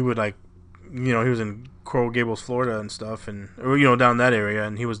 And he would he was in Coral Gables, Florida and stuff, and down that area,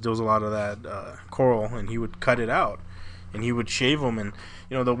 and there was a lot of that coral, and he would cut it out, and he would shave them. And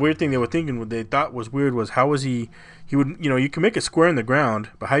the weird thing they were thinking, what they thought was weird, was how was he would you can make a square in the ground,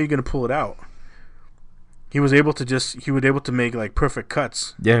 but how are you going to pull it out? He was able to make perfect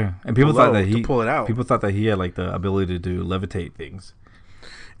cuts. Yeah, and people thought that he pull it out. People thought that he had the ability to levitate things.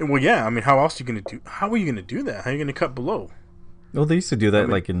 And well, yeah, I mean, how else are you going to do? How are you going to do that? How are you going to cut below? Well, they used to do that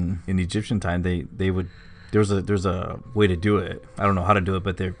in Egyptian time. They would there's a way to do it. I don't know how to do it,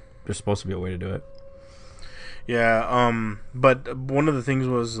 but there's supposed to be a way to do it. Yeah. But one of the things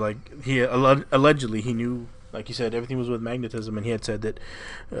was he allegedly he knew, like you said, everything was with magnetism, and he had said that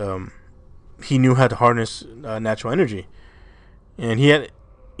he knew how to harness natural energy, and he had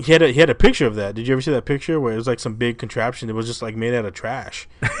a picture of that. Did you ever see that picture where it was some big contraption that was just made out of trash,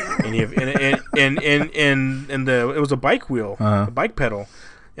 and it was a bike wheel, a bike pedal,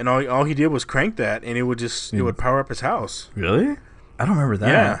 and all he did was crank that, and it would power up his house. Really? I don't remember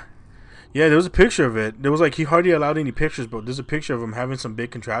that. Yeah. There was a picture of it. There was he hardly allowed any pictures, but there's a picture of him having some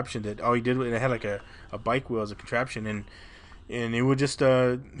big contraption that all he did, and it had a bike wheel as a contraption, and it would just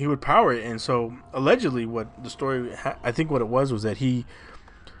he would power it. And so allegedly, what the story, I think what it was that he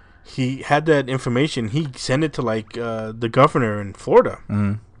had that information. He sent it to the governor in Florida.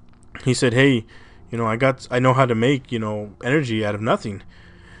 Mm-hmm. He said, "Hey, I know how to make energy out of nothing."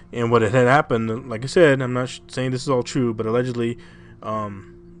 And what had happened, like I said, I'm not saying this is all true, but allegedly,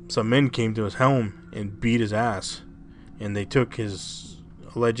 some men came to his home and beat his ass, and they took his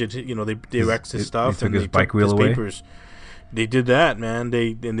alleged, they wrecked his stuff, they took and his bike wheel away. Papers. They did that, man.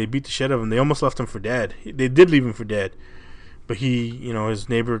 They beat the shit out of him. They almost left him for dead. They did leave him for dead. But he, his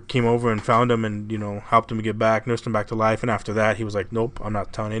neighbor came over and found him and, helped him get back, nursed him back to life. And after that, he was like, nope, I'm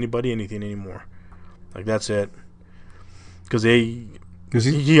not telling anybody anything anymore. That's it. Because he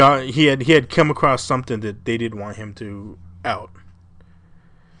had come across something that they didn't want him to out.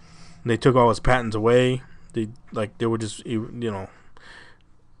 They took all his patents away. They were just,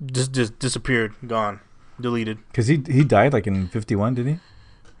 just disappeared, gone, deleted. Because he died in 51, didn't he?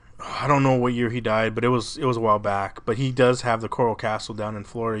 I don't know what year he died, but it was a while back. But he does have the Coral Castle down in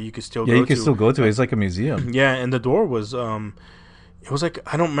Florida. You could still go to. Yeah, you can still go to it. It's like a museum. Yeah, and the door was it was I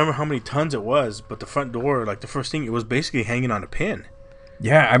don't remember how many tons it was, but the front door, the first thing, it was basically hanging on a pin.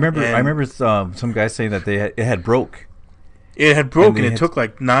 Yeah, I remember some guys saying that it had broke It had broken. It took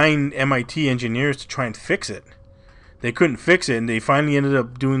like 9 MIT engineers to try and fix it. They couldn't fix it, and they finally ended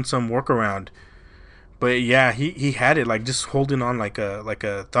up doing some workaround. But yeah, he had it like just holding on like a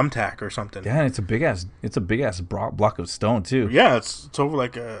thumbtack or something. Yeah, it's a big ass block of stone too. Yeah, it's over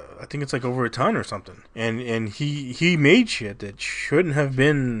like I think it's like over a ton or something. And he made shit that shouldn't have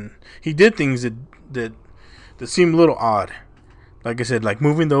been. He did things that seemed a little odd. Like I said, like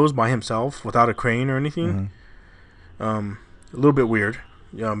moving those by himself without a crane or anything. A little bit weird.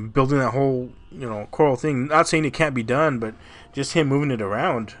 Building that whole coral thing. Not saying it can't be done, but just him moving it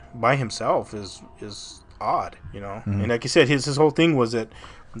around by himself is odd, And like you said, his whole thing was that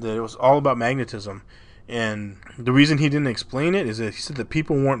it was all about magnetism, and the reason he didn't explain it is that he said that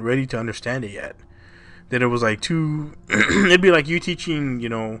people weren't ready to understand it yet. That it was like too. It'd be like you teaching,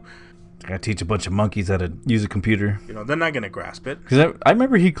 I gotta teach a bunch of monkeys how to use a computer. They're not gonna grasp it. Because I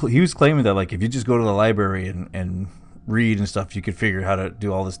remember he was claiming that like if you just go to the library and read and stuff, you could figure how to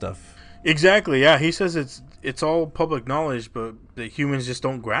do all this stuff. Exactly. Yeah, he says it's all public knowledge, but the humans just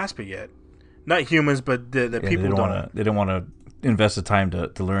don't grasp it yet. Not humans, but the people don't. They don't want to invest the time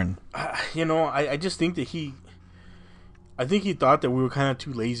to learn. I just think that I think he thought that we were kind of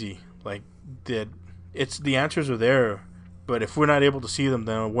too lazy. Like that, the answers are there, but if we're not able to see them,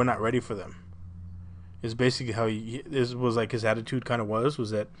 then we're not ready for them. Is basically how this was like his attitude kind of was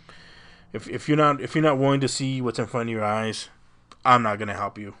that if you're not willing to see what's in front of your eyes, I'm not gonna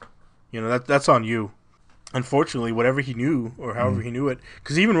help you. That's on you. Unfortunately, whatever he knew or however he knew it,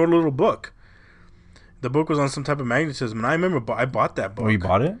 because he even wrote a little book. The book was on some type of magnetism, and I remember I bought that book. Oh, you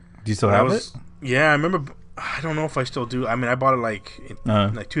bought it? Do you still have it? Yeah, I remember. I don't know if I still do. I mean, I bought it like in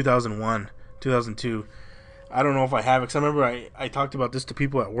 2001, 2002. I don't know if I have it, because I remember I talked about this to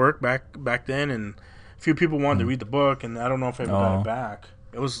people at work back then, and a few people wanted to read the book, and I don't know if I ever got it back.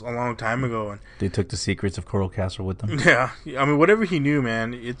 It was a long time ago. And they took the secrets of Coral Castle with them. Yeah. I mean, whatever he knew,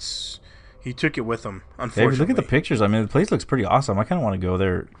 man, he took it with him, unfortunately. Hey, look at the pictures. I mean, the place looks pretty awesome. I kind of want to go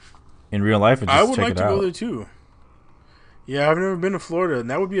there in real life and just check it out. I would like to go there, too. Yeah, I've never been to Florida, and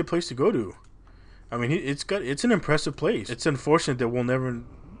that would be a place to go to. I mean, it's an impressive place. It's unfortunate that we'll never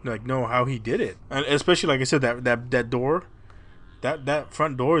know how he did it. And especially, like I said, that door, that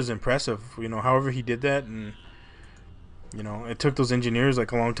front door is impressive. However he did that, and it took those engineers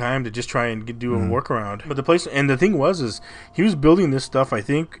like a long time to just try and do a workaround. But the place, and the thing is he was building this stuff, I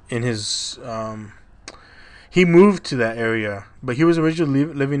think, in his he moved to that area, but he was originally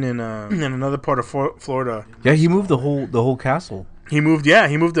living in another part of Florida. Yeah, he moved the whole castle. He moved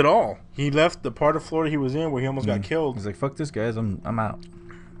it all. He left the part of Florida he was in where he almost got killed. He's like, "Fuck this, guys. I'm out.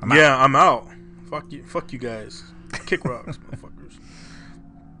 I'm out. Fuck you guys. Kick rocks, motherfuckers."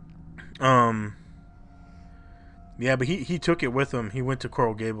 Yeah, but he took it with him. He went to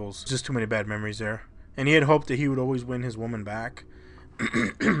Coral Gables. Just too many bad memories there. And he had hoped that he would always win his woman back.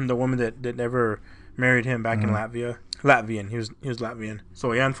 The woman that never married him back in Latvia. Latvian. He was Latvian.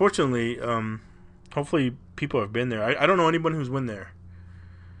 So yeah, unfortunately, hopefully people have been there. I don't know anyone who's been there.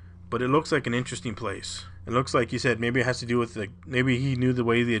 But it looks like an interesting place. It looks like you said maybe it has to do with maybe he knew the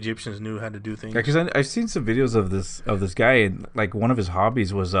way the Egyptians knew how to do things. Yeah, because I've seen some videos of this guy, and like one of his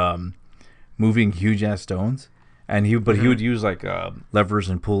hobbies was moving huge ass stones. And he would use like levers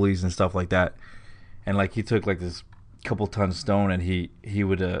and pulleys and stuff like that, and like he took like this couple ton stone and he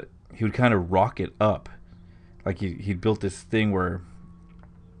would kind of rock it up, like he built this thing where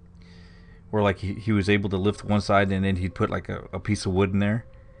like he was able to lift one side and then he'd put like a piece of wood in there,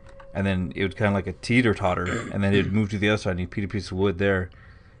 and then it would kind of like a teeter totter, and then it'd move to the other side and he'd put a piece of wood there,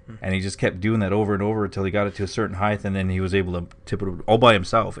 and he just kept doing that over and over until he got it to a certain height, and then he was able to tip it all by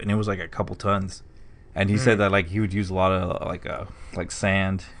himself, and it was like a couple tons. And he said that like he would use a lot of like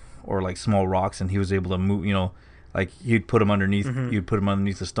sand or like small rocks, and he was able to move. Like he'd put them underneath. You'd put them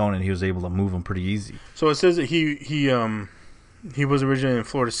underneath the stone, and he was able to move them pretty easy. So it says that he was originally in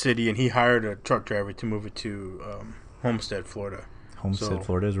Florida City, and he hired a truck driver to move it to Homestead, Florida.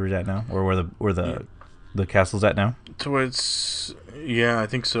 Florida is where it's at now, or where the castle's at now. So it's I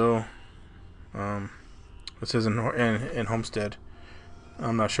think so. It says in Homestead.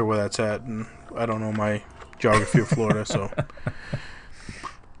 I'm not sure where that's at, and I don't know my geography of Florida, so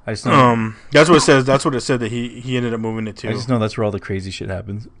I just know, that's what it says. That's what it said that he ended up moving it to. I just know that's where all the crazy shit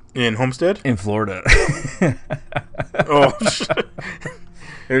happens. In Homestead? In Florida. Oh shit.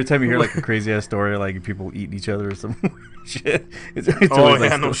 Every time you hear like a crazy ass story, like people eating each other or some shit, it's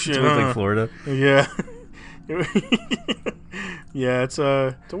no shit. It's like Florida. Yeah. Yeah, it's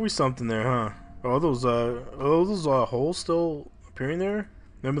always something there, huh? Are those holes still appearing there?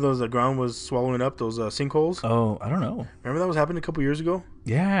 Remember those the ground was swallowing up those sinkholes? Oh, I don't know. Remember that was happening a couple years ago?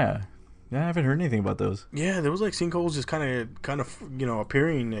 Yeah, Yeah, I haven't heard anything about those. Yeah, there was like sinkholes just kind of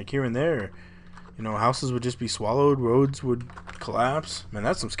appearing like here and there. Houses would just be swallowed, roads would collapse. Man,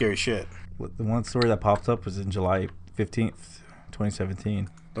 that's some scary shit. The one story that popped up was in July 15th, 2017.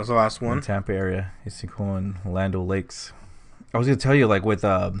 That's the last one. In Tampa area, Issyk and Lando Lakes. I was gonna tell you, like with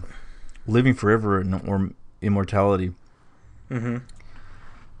Living Forever or Immortality. Mm-hmm.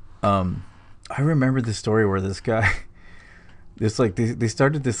 I remember the story where this guy, they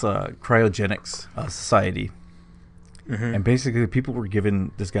started this cryogenics society, and basically people were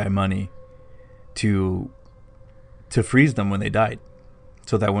giving this guy money to freeze them when they died,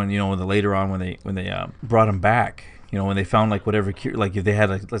 so that when later on when they brought them back, when they found like whatever cure, like if they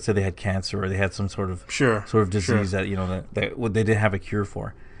had let's say they had cancer or they had some sort of disease that that they didn't have a cure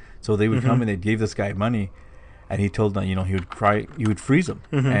for, so they would come and they gave this guy money, and he told them he would freeze them,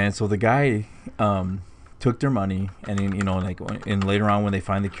 and so the guy took their money, and then, and later on when they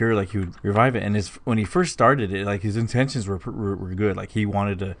find the cure, like he would revive it. And when he first started it, like his intentions were good, like he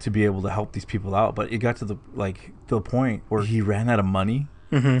wanted to be able to help these people out, but it got to the point where he ran out of money.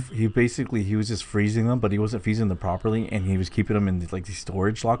 He was just freezing them, but he wasn't freezing them properly, and he was keeping them in these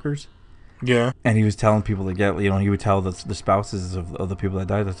storage lockers. Yeah. And he was telling people to get, he would tell the spouses of the people that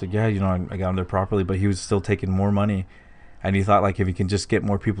died, I said, yeah, I got them there properly, but he was still taking more money. And he thought, like, if he can just get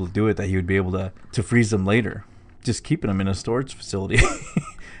more people to do it, that he would be able to freeze them later, just keeping them in a storage facility.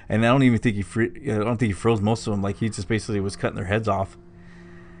 And I don't think he froze most of them. Like, he just basically was cutting their heads off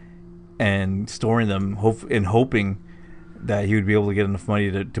and storing them, hoping that he would be able to get enough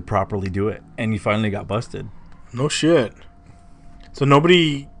money to properly do it. And he finally got busted. No shit. So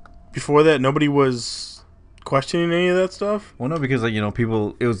before that, nobody was questioning any of that stuff? Well, no, because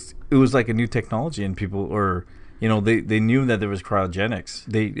people, it was like a new technology, and people they knew that there was cryogenics.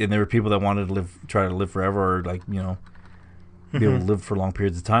 And there were people that wanted to try to live forever, or be able to live for long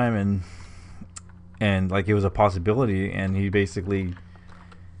periods of time, and like it was a possibility. And he basically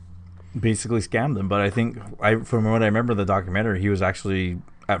scammed them. But I think from what I remember the documentary, he was actually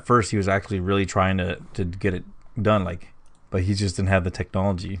really trying to get it done, but he just didn't have the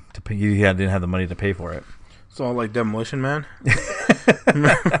technology to pay. He didn't have the money to pay for it. It's all like Demolition Man.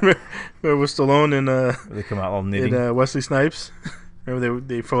 Remember with Stallone and they come out all knitting. And Wesley Snipes. Remember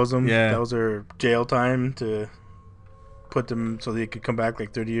they froze them. Yeah, that was their jail time to put them so they could come back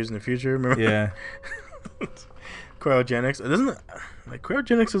 30 years in the future. Remember? Yeah. Cryogenics. It doesn't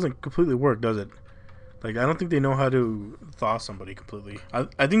cryogenics doesn't completely work, does it? I don't think they know how to thaw somebody completely.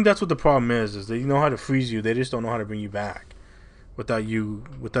 I think that's what the problem is they know how to freeze you. They just don't know how to bring you back without you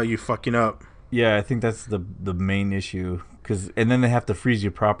fucking up. Yeah, I think that's the main issue, and then they have to freeze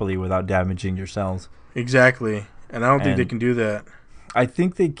you properly without damaging your cells. Exactly, and I don't think they can do that. I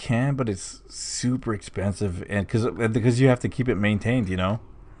think they can, but it's super expensive, and because you have to keep it maintained. You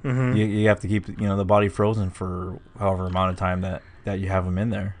have to keep the body frozen for however amount of time that you have them in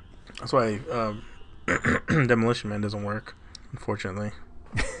there. That's why Demolition Man doesn't work, unfortunately.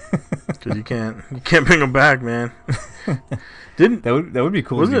 Because you can't bring them back, man. That would be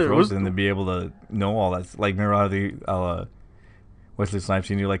cool to be frozen to be able to know all that. Like, remember how Wesley Snipes,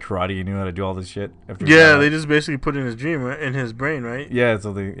 he knew karate, he knew how to do all this shit. They just basically put it in his dream, right? In his brain, right? Yeah.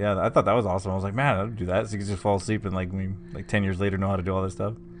 So I thought that was awesome. I was like, man, I'd do that. So you could just fall asleep and 10 years later know how to do all this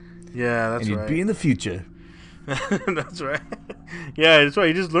stuff. Yeah, that's right. And you'd be in the future. That's right. Yeah, that's right.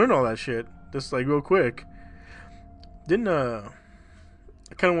 You just learn all that shit just real quick.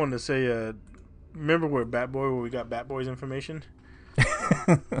 I kind of wanted to say, remember where we got Bat Boy's information?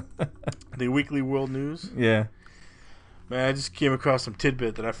 The Weekly World News? Yeah. Man, I just came across some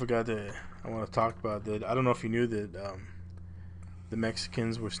tidbit that I want to talk about. That I don't know if you knew that the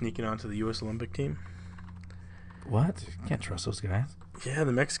Mexicans were sneaking onto the U.S. Olympic team. What? You can't trust those guys. Yeah,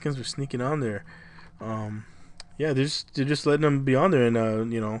 the Mexicans were sneaking on there. They're just letting them be on there, and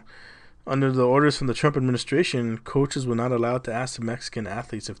under the orders from the Trump administration, coaches were not allowed to ask the Mexican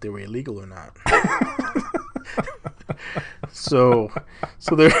athletes if they were illegal or not. so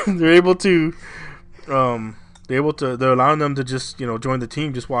they're able to they're allowing them to just join the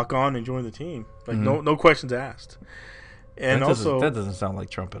team, just walk on and join the team, no questions asked. And that doesn't sound like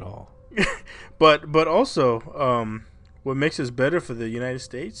Trump at all. but also what makes this better for the United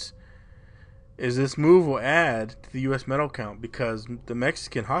States is this move will add to the U.S. medal count, because the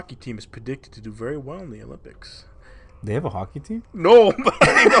Mexican hockey team is predicted to do very well in the Olympics. They have a hockey team? No, but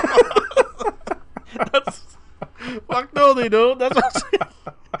fuck no, they don't. That's what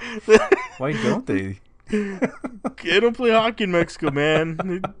I'm saying. Why don't they? They don't play hockey in Mexico,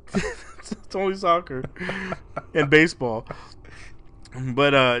 man. It's only soccer and baseball.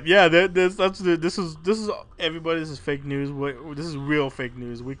 But yeah, this is everybody. This is fake news. This is real fake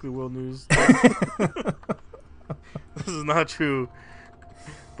news. Weekly World News. This is not true.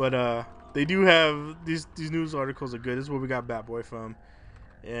 But they do have these news articles are good. This is where we got Bat Boy from,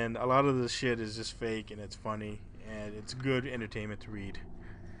 and a lot of the shit is just fake and it's funny and it's good entertainment to read.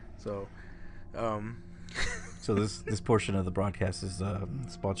 So, So this portion of the broadcast is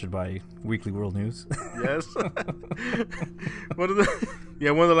sponsored by Weekly World News. Yes. one of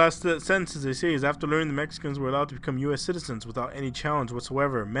the last sentences they say is, after learning the Mexicans were allowed to become U.S. citizens without any challenge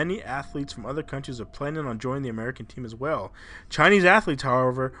whatsoever, many athletes from other countries are planning on joining the American team as well. Chinese athletes,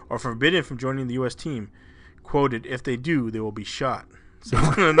 however, are forbidden from joining the U.S. team. Quoted, if they do, they will be shot.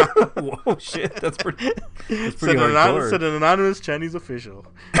 Whoa, shit, that's pretty hardcore. Said an anonymous Chinese official.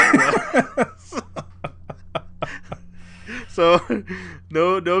 So,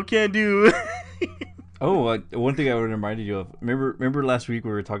 no can do. Oh, one thing I would remind you of. Remember last week we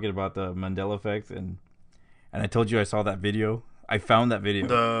were talking about the Mandela effect, and I told you I saw that video. I found that video.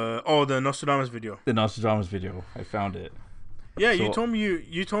 The Nostradamus video. The Nostradamus video. I found it. Yeah, so,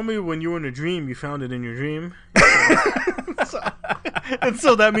 you told me when you were in a dream, you found it in your dream. And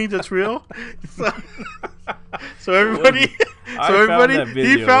so that means it's real. So everybody,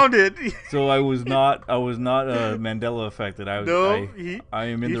 he found it. So I was not Mandela affected. I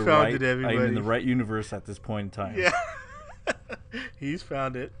am in the right universe at this point in time. Yeah. He's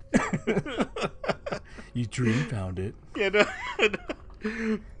found it. You dream found it. Yeah. No.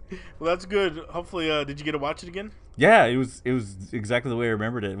 Well, that's good. Hopefully, did you get to watch it again? Yeah, it was exactly the way I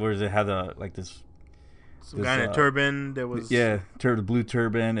remembered it. Whereas it had some guy in a turban. There was the blue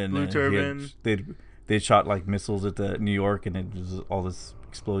turban and they shot like missiles at the New York, and it was all this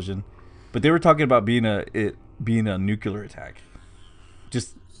explosion. But they were talking about being a nuclear attack.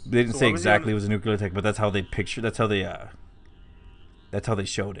 Just they didn't say exactly it was a nuclear attack, but that's how they pictured. That's how they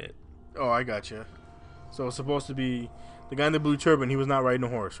showed it. Oh, I gotcha. So it's supposed to be the guy in the blue turban. He was not riding a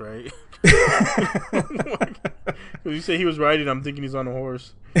horse, right? Because you say he was riding, I'm thinking he's on a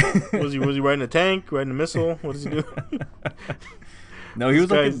horse. Was he riding a tank, riding a missile? What does he do? No, he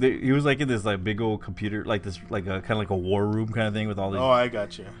was like in this like big old computer, like this like a kind of like a war room kind of thing with all these. Oh, I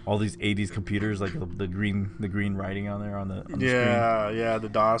gotcha. All these 80s computers, like the green writing on there on the screen. Yeah, the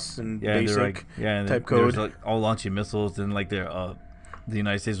DOS and basic type code. Like all launching missiles, and like the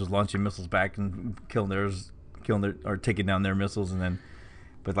United States was launching missiles back and taking down their missiles, and then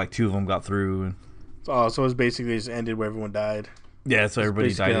but like two of them got through. And, so it was basically just ended where everyone died. Yeah, so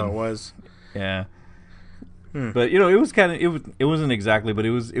everybody died. How it was. Yeah. But it was kind of it wasn't exactly, but it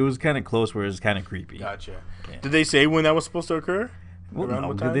was kind of close where it was kind of creepy. Gotcha. Yeah. Did they say when that was supposed to occur? Well,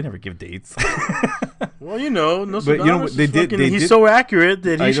 no, they never give dates. Well, Nostradamus he's so accurate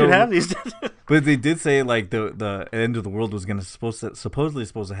that he should have these. But they did say like the end of the world was supposedly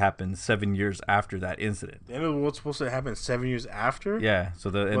supposed to happen 7 years after that incident. The end of the world supposed to happen 7 years after? Yeah, so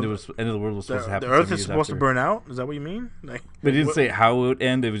the end of the world was supposed to happen. The Earth is supposed to burn out. Is that what you mean? Like, but it didn't say how it would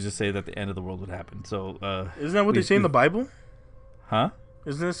end. It would just say that the end of the world would happen. So isn't that what they say in the Bible? Huh?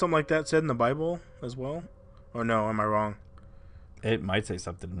 Isn't there something like that said in the Bible as well? Or no? Am I wrong? It might say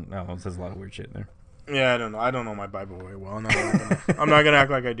something. No, it says a lot of weird shit in there. Yeah, I don't know. I don't know my Bible very well. I'm not gonna act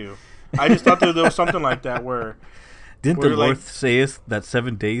like I do. I just thought there was something like that where. Didn't the Lord sayest that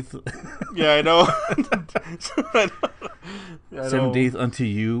 7 days? Yeah, I know. 7 days unto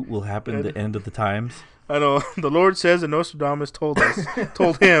you will happen the end of the times. I know. The Lord says, and Nostradamus told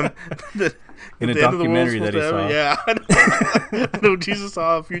him that in a documentary that he saw. Yeah, I know Jesus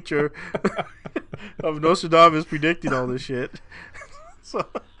saw a future of Nostradamus predicting all this shit.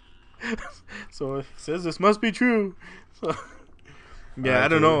 So it says this must be true. So, yeah, I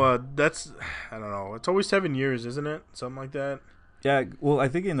don't know. I don't know. It's always 7 years, isn't it? Something like that. Yeah. Well, I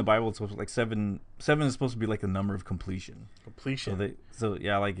think in the Bible it's supposed to like seven is supposed to be like the number of completion. So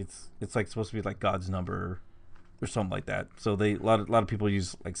yeah, like it's like supposed to be like God's number or something like that. So a lot of people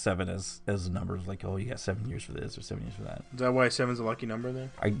use like 7 as a number, like, oh, you got 7 years for this or 7 years for that. Is that why 7's a lucky number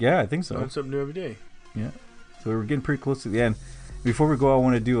then? I think so. Learn something new every day. Yeah. So we're getting pretty close to the end. Before we go, I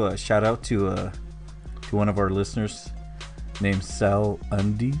want to do a shout out to one of our listeners named Sal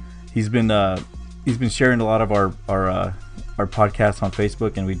Undy. He's been sharing a lot of our podcasts on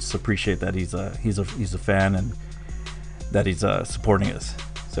Facebook, and we just appreciate that he's a fan and that he's supporting us.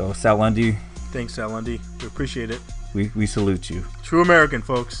 So Sal Undy, thanks, Sal Undy. We appreciate it. We salute you. True American,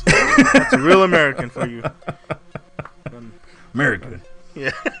 folks. That's a real American for you. American. Yeah.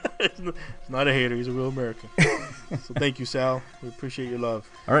 It's not a hater. He's a real American. So thank you, Sal. We appreciate your love.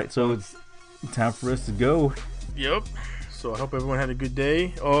 All right, so it's time for us to go. Yep. So I hope everyone had a good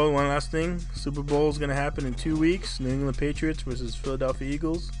day. Oh, one last thing. Super Bowl is going to happen in 2 weeks. New England Patriots versus Philadelphia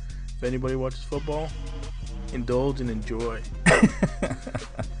Eagles. If anybody watches football, indulge and enjoy.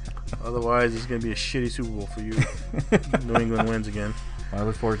 Otherwise, it's going to be a shitty Super Bowl for you. New England wins again. I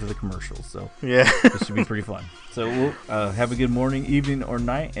look forward to the commercials. So yeah, it should be pretty fun. So we'll have a good morning, evening, or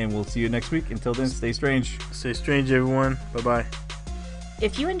night, and we'll see you next week. Until then, stay strange. Stay strange, everyone. Bye-bye.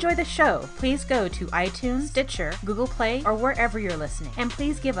 If you enjoy the show, please go to iTunes, Stitcher, Google Play, or wherever you're listening, and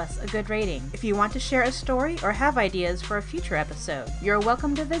please give us a good rating. If you want to share a story or have ideas for a future episode, you're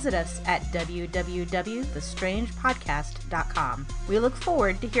welcome to visit us at www.thestrangepodcast.com. We look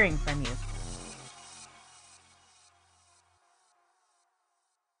forward to hearing from you.